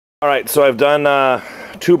Alright, so I've done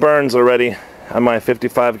 2 burns already on my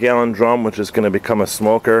 55-gallon drum, which is going to become a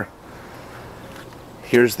smoker.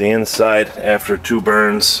 Here's the inside after 2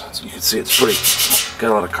 burns. So you can see it's pretty,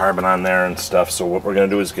 got a lot of carbon on there and stuff. So what we're going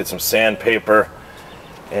to do is get some sandpaper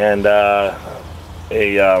and I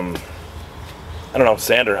don't know,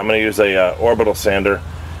 sander. I'm going to use a orbital sander.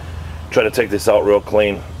 Try to take this out real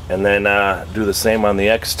clean, and then do the same on the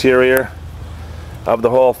exterior of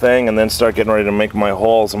the whole thing, and then start getting ready to make my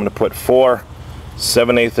holes. I'm going to put 4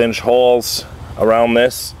 7/8 inch holes around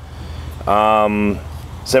this,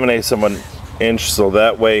 7/8 of an inch, so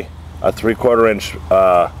that way a 3/4 inch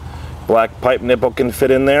black pipe nipple can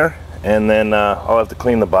fit in there. And then I'll have to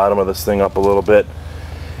clean the bottom of this thing up a little bit,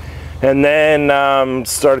 and then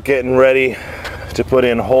start getting ready to put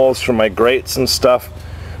in holes for my grates and stuff.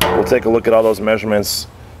 We'll take a look at all those measurements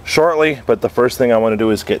shortly, but the first thing I want to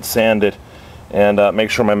do is get sanded and make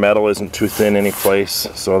sure my metal isn't too thin any place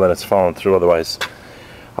so that it's falling through, otherwise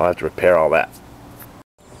I'll have to repair all that.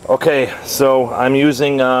 Okay, so I'm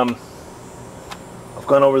using, I've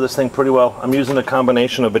gone over this thing pretty well. I'm using a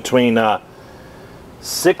combination of between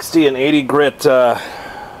 60 and 80 grit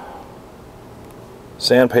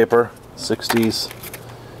sandpaper, 60s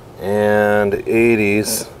and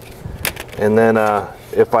 80s, and then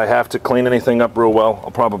if I have to clean anything up real well,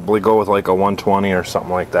 I'll probably go with like a 120 or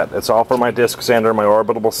something like that. It's all for my disc sander, my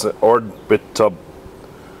orbital, blah,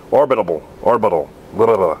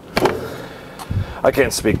 blah, blah. I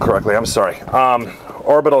can't speak correctly, I'm sorry.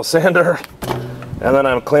 Orbital sander, and then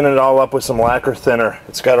I'm cleaning it all up with some lacquer thinner.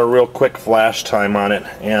 It's got a real quick flash time on it,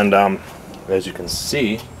 and as you can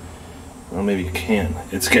see, well, maybe you can't,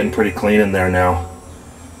 it's getting pretty clean in there now.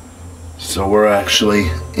 So we're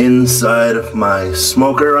actually inside of my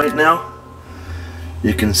smoker right now.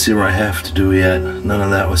 You can see where I have to do yet. None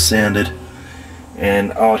of that was sanded.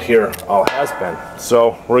 And out here all has been.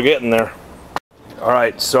 So we're getting there.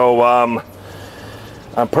 Alright, so I'm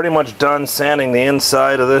pretty much done sanding the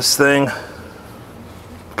inside of this thing.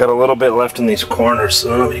 Got a little bit left in these corners, so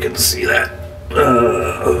I don't know if you can see that.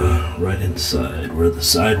 Right inside where the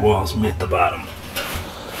side walls meet the bottom.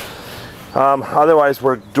 Otherwise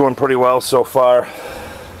we're doing pretty well so far.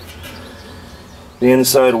 The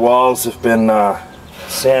inside walls have been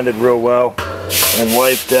sanded real well and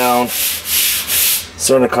wiped down. It's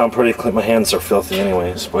starting to come pretty clean. My hands are filthy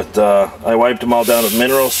anyways, but I wiped them all down with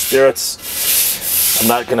mineral spirits. I'm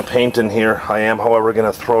not going to paint in here. I am, however, going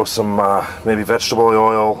to throw some maybe vegetable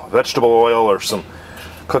oil or some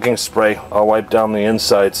cooking spray. I'll wipe down the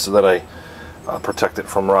inside so that I protect it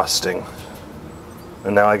from rusting.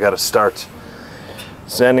 And now I got to start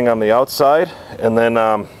sanding on the outside, and then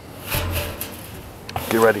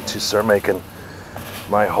get ready to start making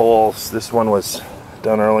my holes. This one was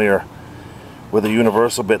done earlier with a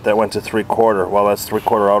universal bit that went to 3/4. Well, that's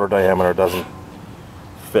 3/4 outer diameter, doesn't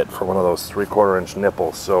fit for one of those 3/4 inch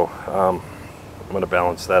nipples, so I'm going to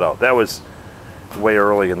balance that out. That was way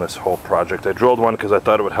early in this whole project. I drilled one because I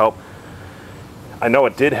thought it would help. I know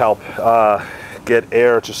it did help get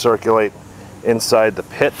air to circulate inside the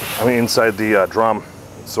pit, inside the drum,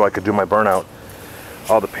 so I could do my burnout.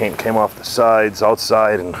 All the paint came off the sides,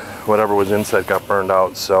 outside, and whatever was inside got burned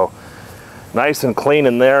out. So nice and clean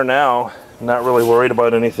in there now. Not really worried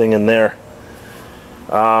about anything in there.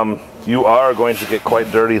 You are going to get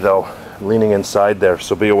quite dirty though, leaning inside there,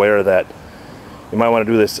 so be aware of that. You might want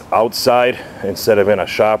to do this outside instead of in a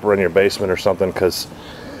shop or in your basement or something, because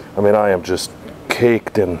I am just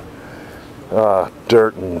caked in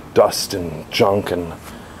dirt and dust and junk and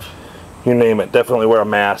you name it. Definitely wear a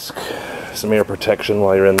mask, some ear protection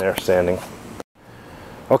while you're in there sanding.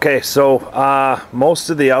 Okay, so most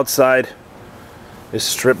of the outside is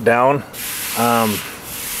stripped down. I'm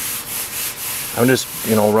just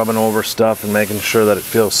rubbing over stuff and making sure that it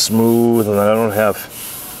feels smooth and that I don't have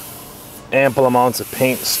ample amounts of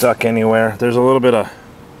paint stuck anywhere. There's a little bit of,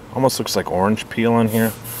 almost looks like orange peel on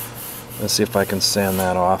here. Let's see if I can sand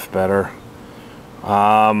that off better.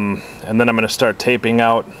 And then I'm going to start taping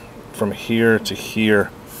out from here to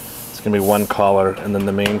here. It's going to be one color, and then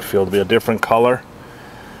the main field will be a different color.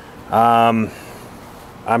 I'm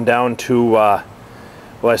down to, well,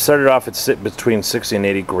 I started off at between 60 and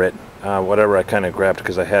 80 grit, whatever I kind of grabbed,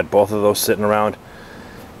 because I had both of those sitting around.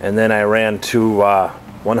 And then I ran to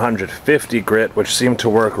 150 grit, which seemed to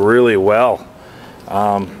work really well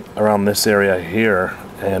around this area here.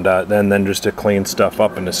 And then just to clean stuff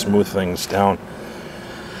up and to smooth things down.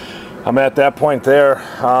 I'm at that point there.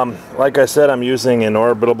 Like I said, I'm using an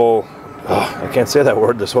orbital, I can't say that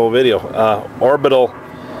word this whole video, orbital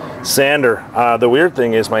sander. The weird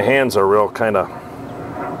thing is my hands are real kind of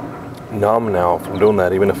numb now from doing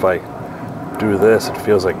that, even if I do this, it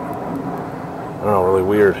feels like, I don't know, really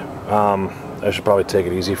weird. I should probably take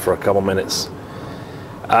it easy for a couple minutes.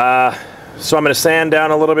 So I'm going to sand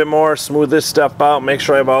down a little bit more, smooth this stuff out, make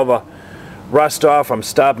sure I have all the rust off. I'm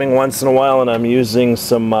stopping once in a while, and I'm using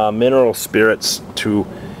some mineral spirits to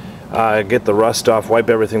get the rust off, wipe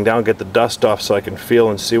everything down, get the dust off so I can feel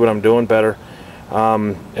and see what I'm doing better.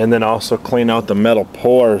 And then also clean out the metal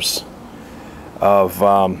pores of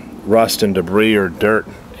rust and debris or dirt,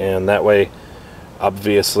 and that way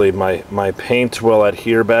obviously my paint will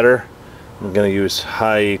adhere better. I'm going to use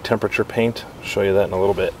high temperature paint. I'll show you that in a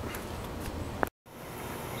little bit.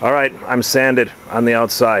 Alright, I'm sanded on the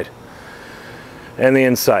outside and the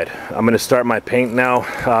inside. I'm going to start my paint now.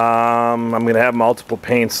 I'm going to have multiple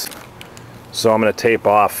paints, so I'm going to tape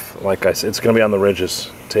off, like I said, it's going to be on the ridges.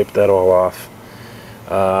 Tape that all off.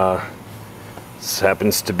 This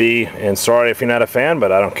happens to be, and sorry if you're not a fan,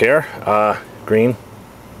 but I don't care, green,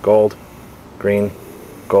 gold, green,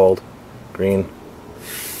 gold, green,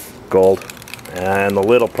 gold, and the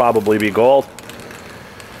lid will probably be gold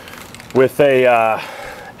with a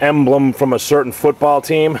emblem from a certain football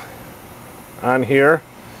team on here.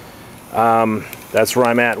 That's where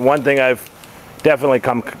I'm at. One thing I've definitely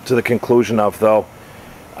come to the conclusion of, though,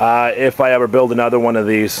 if I ever build another one of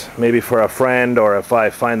these, maybe for a friend, or if I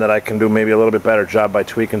find that I can do maybe a little bit better job by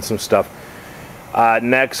tweaking some stuff,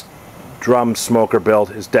 next drum smoker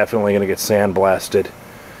build is definitely going to get sandblasted.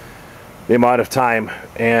 The amount of time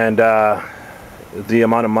and the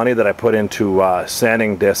amount of money that I put into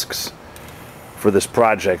sanding discs for this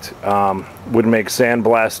project would make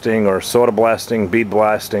sandblasting or soda blasting, bead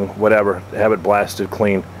blasting, whatever, have it blasted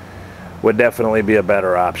clean, would definitely be a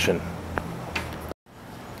better option.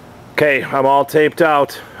 Okay, I'm all taped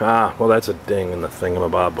out. Well, that's a ding in the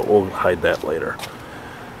thingamabob, but we'll hide that later.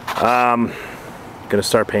 Gonna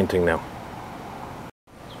start painting now.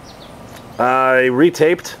 I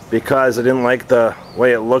retaped because I didn't like the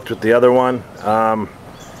way it looked with the other one.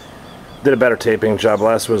 Did a better taping job.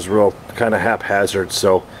 Last was real kind of haphazard,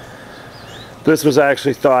 so this was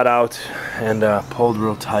actually thought out and pulled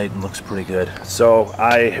real tight and looks pretty good. So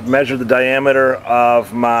I measured the diameter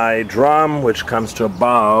of my drum, which comes to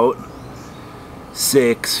about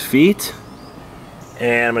 6 feet,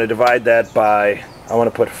 and I'm going to divide that by, I want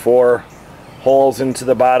to put 4 holes into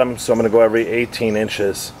the bottom, so I'm going to go every 18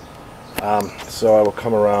 inches. So I will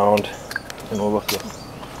come around and we'll look at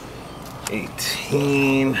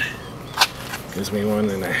 18, gives me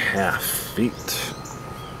 1.5 feet,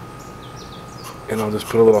 and I'll just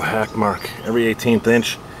put a little hack mark every 18th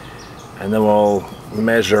inch, and then we'll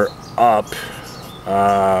measure up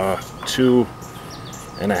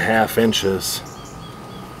 2.5 inches,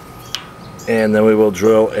 and then we will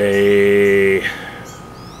drill a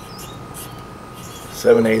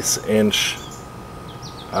 7/8 inch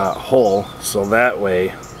hole, so that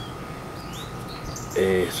way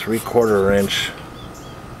a 3/4 inch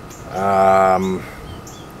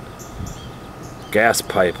gas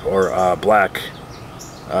pipe or black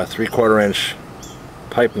 3/4 inch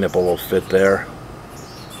pipe nipple will fit there,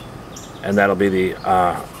 and that'll be the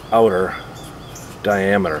outer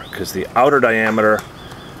diameter, because the outer diameter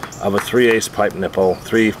of a 3/8 pipe nipple,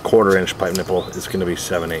 3/4 inch pipe nipple, is going to be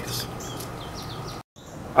 7/8.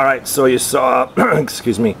 Alright, so you saw,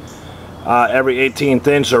 excuse me, every 18th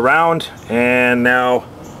inch around, and now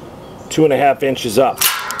 2.5 inches up.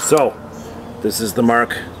 So this is the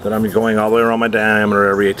mark that I'm going all the way around my diameter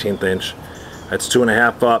every 18th inch. That's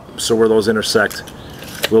 2.5 up, so where those intersect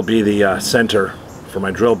will be the center for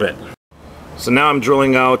my drill bit. So now I'm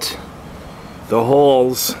drilling out the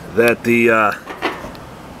holes that the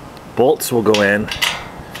bolts will go in.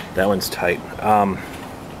 That one's tight.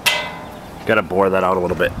 Gotta bore that out a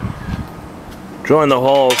little bit. Drilling the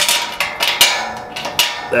holes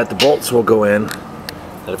that the bolts will go in.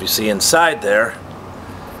 That if you see inside there,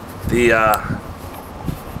 the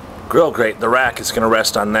grill grate, the rack, is going to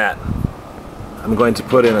rest on that. I'm going to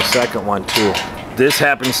put in a second one too. This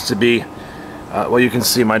happens to be, well, you can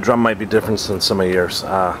see my drum might be different than some of yours.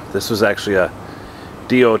 This was actually a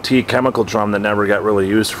DOT chemical drum that never got really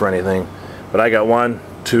used for anything. But I got 1,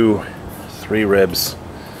 2, 3 ribs.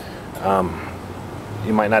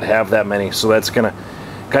 You might not have that many, so that's gonna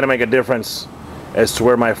kind of make a difference as to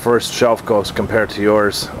where my first shelf goes compared to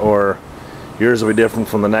yours, or yours will be different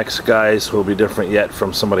from the next guy's, will be different yet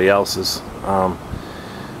from somebody else's.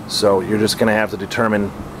 So you're just gonna have to determine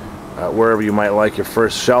wherever you might like your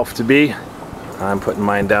first shelf to be. I'm putting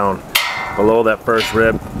mine down below that first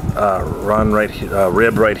rib,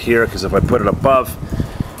 rib right here, because if I put it above,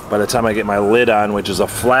 by the time I get my lid on, which is a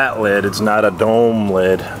flat lid, it's not a dome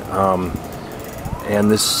lid,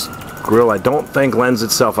 and this grill I don't think lends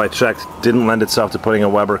itself, I checked, didn't lend itself to putting a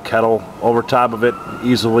Weber kettle over top of it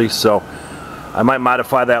easily, so I might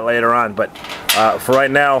modify that later on. But for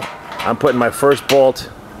right now, I'm putting my first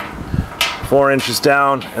bolt 4 inches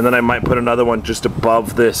down, and then I might put another one just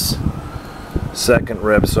above this second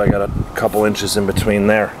rib, so I got a couple inches in between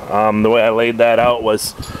there. The way I laid that out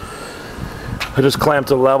was I just clamped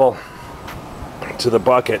a level to the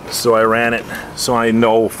bucket, so I ran it so I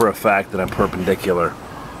know for a fact that I'm perpendicular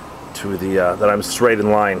to the that I'm straight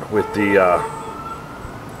in line with the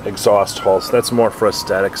exhaust hole. So that's more for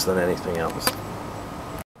aesthetics than anything else.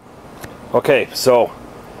 Okay, so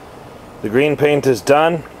the green paint is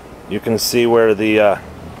done. You can see where the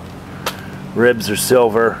ribs are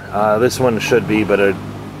silver. This one should be, but it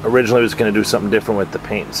originally was going to do something different with the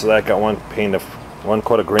paint, so that got one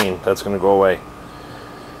coat of green. That's going to go away.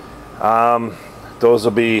 Those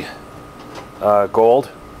will be gold.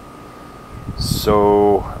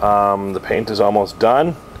 So the paint is almost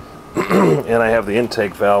done, and I have the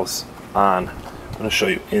intake valves on. I'm going to show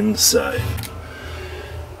you inside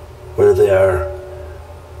where they are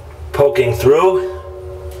poking through.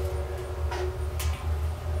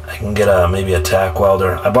 I can get maybe a tack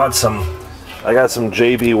welder. I got some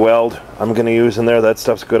JB weld I'm going to use in there. That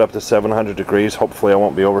stuff's good up to 700 degrees. Hopefully I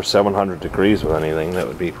won't be over 700 degrees with anything. That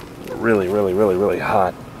would be really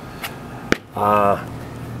hot.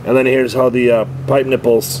 And then here's how the pipe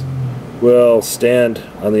nipples will stand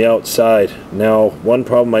on the outside. Now, one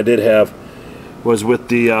problem I did have was with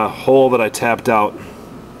the hole that I tapped out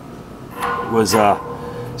was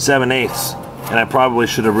 7/8, and I probably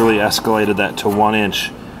should have really escalated that to 1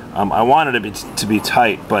 inch. I wanted it to be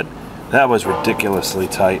tight, but that was ridiculously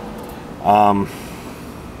tight. I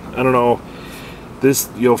don't know.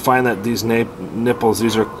 You'll find that these nipples,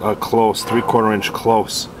 these are close, 3/4 inch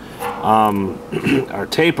close, are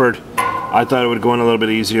tapered. I thought it would go in a little bit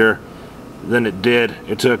easier than it did.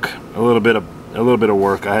 It took a little bit of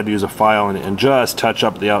work. I had to use a file and just touch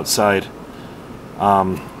up the outside,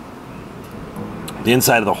 the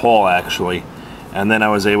inside of the hole actually, and then I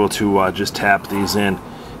was able to just tap these in.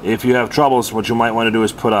 If you have troubles, what you might want to do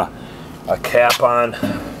is put a cap on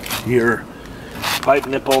your pipe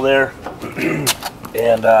nipple there,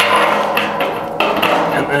 and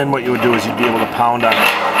then what you would do is you'd be able to pound on it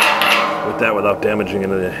with that without damaging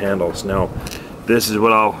any of the handles. Now, this is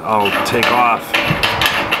what I'll take off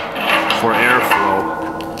for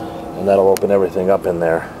airflow, and that'll open everything up in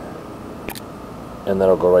there, and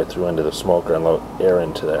that'll go right through into the smoker and let air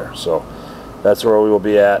into there. So that's where we will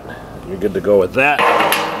be at. You're good to go with that.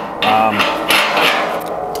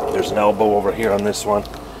 There's an elbow over here on this one.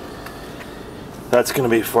 That's going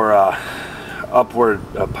to be for a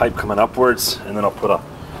pipe coming upwards, and then I'll put a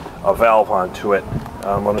valve onto it.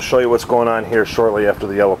 I'm going to show you what's going on here shortly after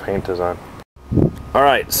the yellow paint is on.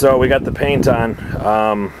 Alright, so we got the paint on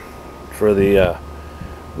for the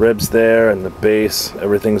ribs there and the base.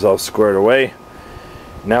 Everything's all squared away.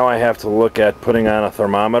 Now I have to look at putting on a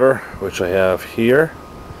thermometer, which I have here.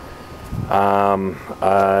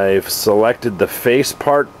 I've selected the face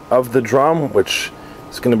part of the drum, which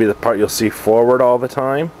is going to be the part you'll see forward all the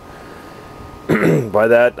time. By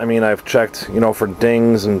that I mean I've checked, for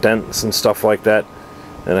dings and dents and stuff like that,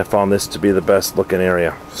 and I found this to be the best looking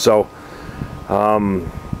area. So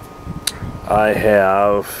I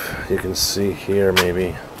have, you can see here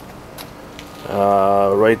maybe,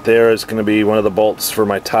 right there is going to be one of the bolts for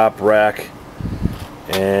my top rack,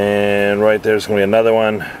 and right there's going to be another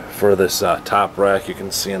one for this top rack. You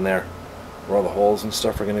can see in there where all the holes and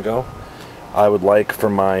stuff are going to go. I would like for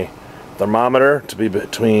my thermometer to be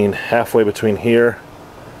halfway between here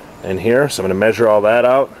and here, so I'm going to measure all that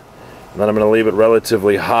out, and then I'm going to leave it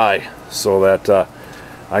relatively high so that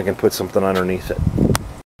I can put something underneath it.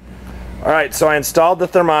 Alright, so I installed the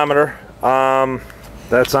thermometer.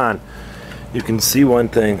 That's on. You can see one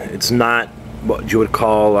thing, it's not what you would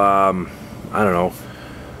call, I don't know,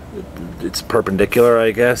 it's perpendicular,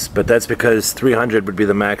 I guess, but that's because 300 would be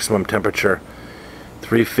the maximum temperature.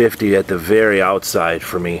 350 at the very outside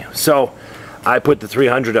for me. So I put the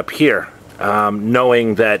 300 up here,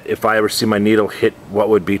 knowing that if I ever see my needle hit what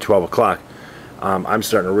would be 12 o'clock, I'm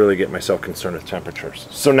starting to really get myself concerned with temperatures.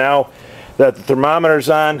 So now that the thermometer's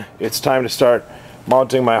on, it's time to start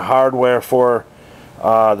mounting my hardware for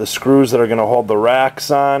the screws that are going to hold the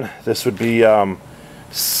racks on. This would be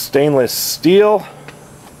stainless steel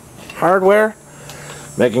hardware,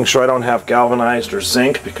 making sure I don't have galvanized or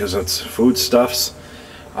zinc because it's foodstuffs.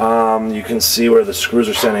 You can see where the screws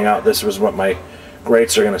are standing out. This was what my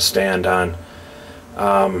grates are going to stand on.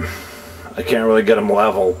 I can't really get them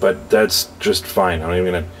level, but that's just fine. I'm not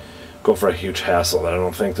even going to go for a huge hassle. I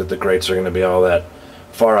don't think that the grates are going to be all that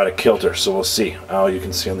far out of kilter, so we'll see. Oh, you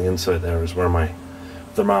can see on the inside there is where my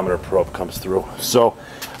thermometer probe comes through. So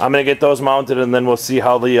I'm gonna get those mounted, and then we'll see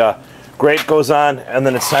how the grate goes on, and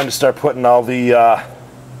then it's time to start putting all the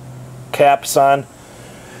caps on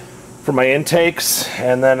for my intakes,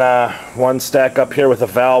 and then one stack up here with a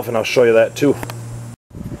valve, and I'll show you that too.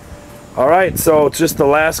 Alright, so it's just the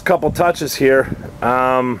last couple touches here.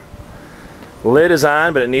 Lid is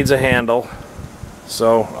on, but it needs a handle,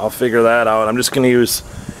 so I'll figure that out. I'm just going to use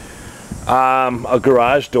a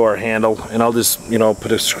garage door handle, and I'll just, you know,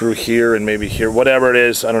 put a screw here and maybe here, whatever it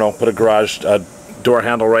is. I don't know, put a garage door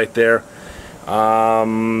handle right there.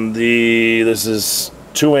 This is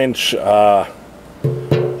 2-inch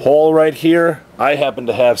hole right here. I happen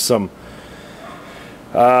to have some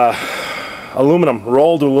aluminum,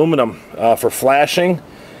 rolled aluminum for flashing.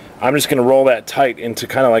 I'm just going to roll that tight into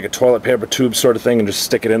kind of like a toilet paper tube sort of thing and just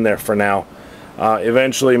stick it in there for now.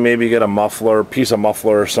 Eventually maybe get a muffler, piece of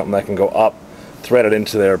muffler or something that can go up, thread it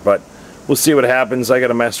into there, but we'll see what happens. I got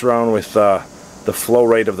to mess around with the flow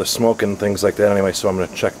rate of the smoke and things like that anyway, so I'm going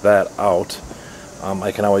to check that out.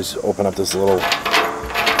 I can always open up this little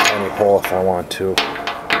tiny hole if I want to.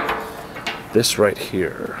 This right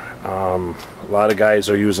here, a lot of guys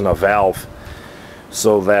are using a valve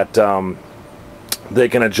so that they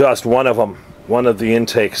can adjust one of the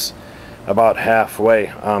intakes about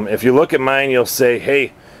halfway. If you look at mine, you'll say,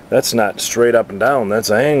 hey, that's not straight up and down,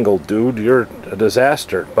 that's angled, dude, you're a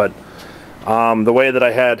disaster. But the way that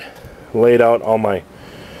I had laid out all my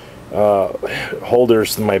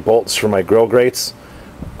holders and my bolts for my grill grates,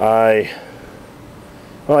 I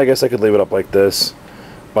guess I could leave it up like this,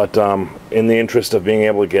 but in the interest of being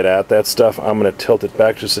able to get at that stuff, I'm going to tilt it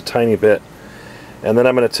back just a tiny bit, and then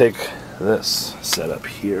I'm going to take this setup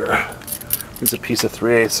here. It's a piece of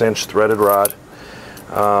 3/8 inch threaded rod,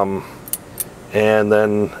 and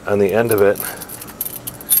then on the end of it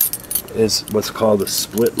is what's called a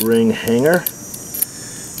split ring hanger.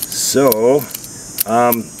 So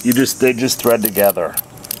they just thread together,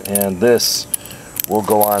 and this will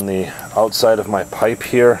go on the outside of my pipe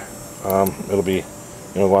here. It'll be,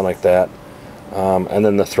 you know, going like that, and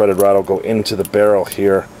then the threaded rod will go into the barrel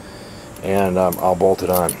here, and I'll bolt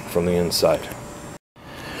it on from the inside.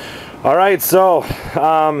 Alright, so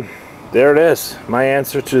there it is, my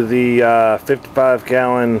answer to the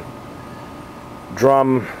 55-gallon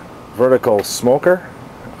drum vertical smoker.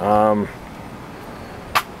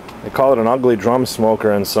 They call it an ugly drum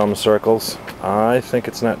smoker in some circles. I think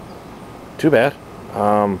it's not too bad.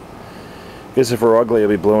 I guess if we're ugly,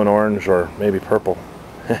 it'll be blue and orange, or maybe purple.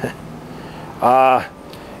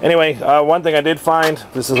 Anyway, one thing I did find,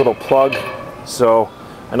 this is a little plug, so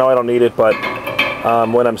I know I don't need it, but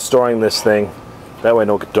when I'm storing this thing, that way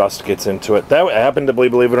no dust gets into it. That happened to be,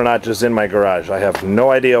 believe it or not, just in my garage. I have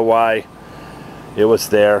no idea why it was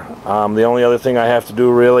there. The only other thing I have to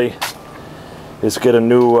do really is get a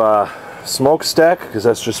new smokestack, because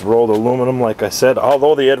that's just rolled aluminum, like I said.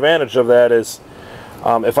 Although the advantage of that is,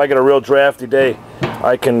 if I get a real drafty day,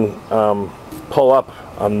 I can pull up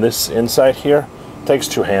on this inside here. It takes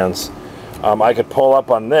 2 hands. I could pull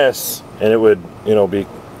up on this, and it would, you know, be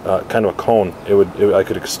kind of a cone. I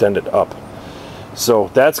could extend it up. So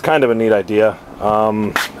that's kind of a neat idea.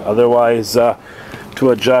 Otherwise, to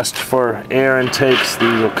adjust for air intakes,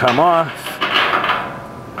 these will come off.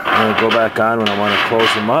 And go back on when I want to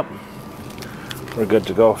close them up. We're good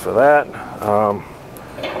to go for that.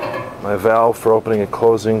 My valve for opening and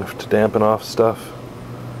closing to dampen off stuff.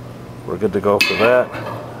 We're good to go for that.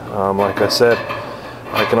 Like I said,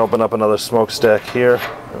 I can open up another smokestack here.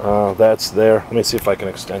 That's there. Let me see if I can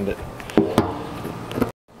extend it.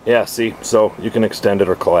 Yeah, see, so you can extend it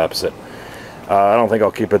or collapse it. I don't think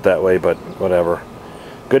I'll keep it that way, but whatever.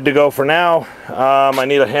 Good to go for now. I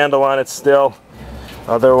need a handle on it still.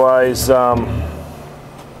 Otherwise,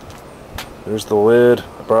 there's the lid.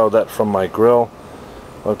 I borrowed that from my grill.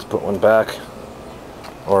 I'll have to put one back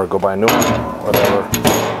or go buy a new one, whatever.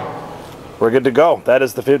 We're good to go. That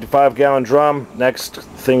is the 55-gallon drum. Next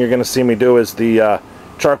thing you're going to see me do is the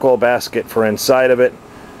charcoal basket for inside of it.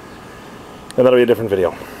 And that'll be a different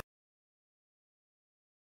video.